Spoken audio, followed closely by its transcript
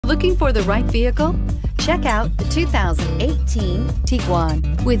Looking for the right vehicle? Check out the 2018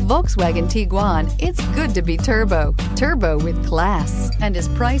 Tiguan. With Volkswagen Tiguan, it's good to be turbo. Turbo with class, and is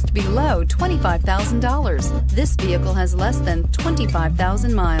priced below $25,000. This vehicle has less than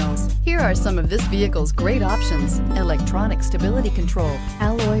 25,000 miles. Here are some of this vehicle's great options: electronic stability control,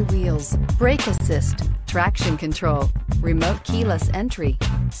 alloy wheels, brake assist, traction control, remote keyless entry,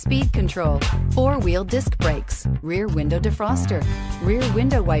 speed control, four-wheel disc brakes, rear window defroster, rear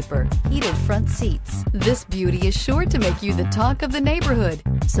window wiper, heated front seats. This beauty is sure to make you the talk of the neighborhood.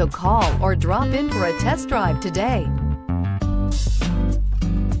 So call or drop in for a test drive today.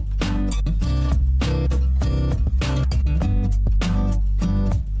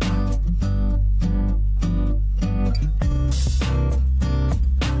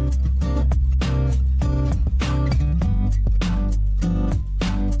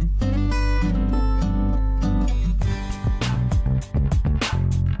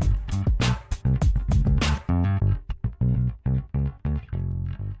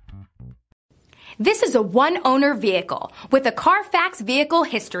 This is a one-owner vehicle with a Carfax Vehicle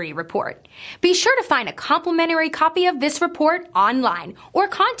History Report. Be sure to find a complimentary copy of this report online or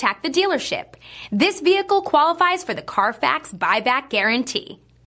contact the dealership. This vehicle qualifies for the Carfax Buyback Guarantee.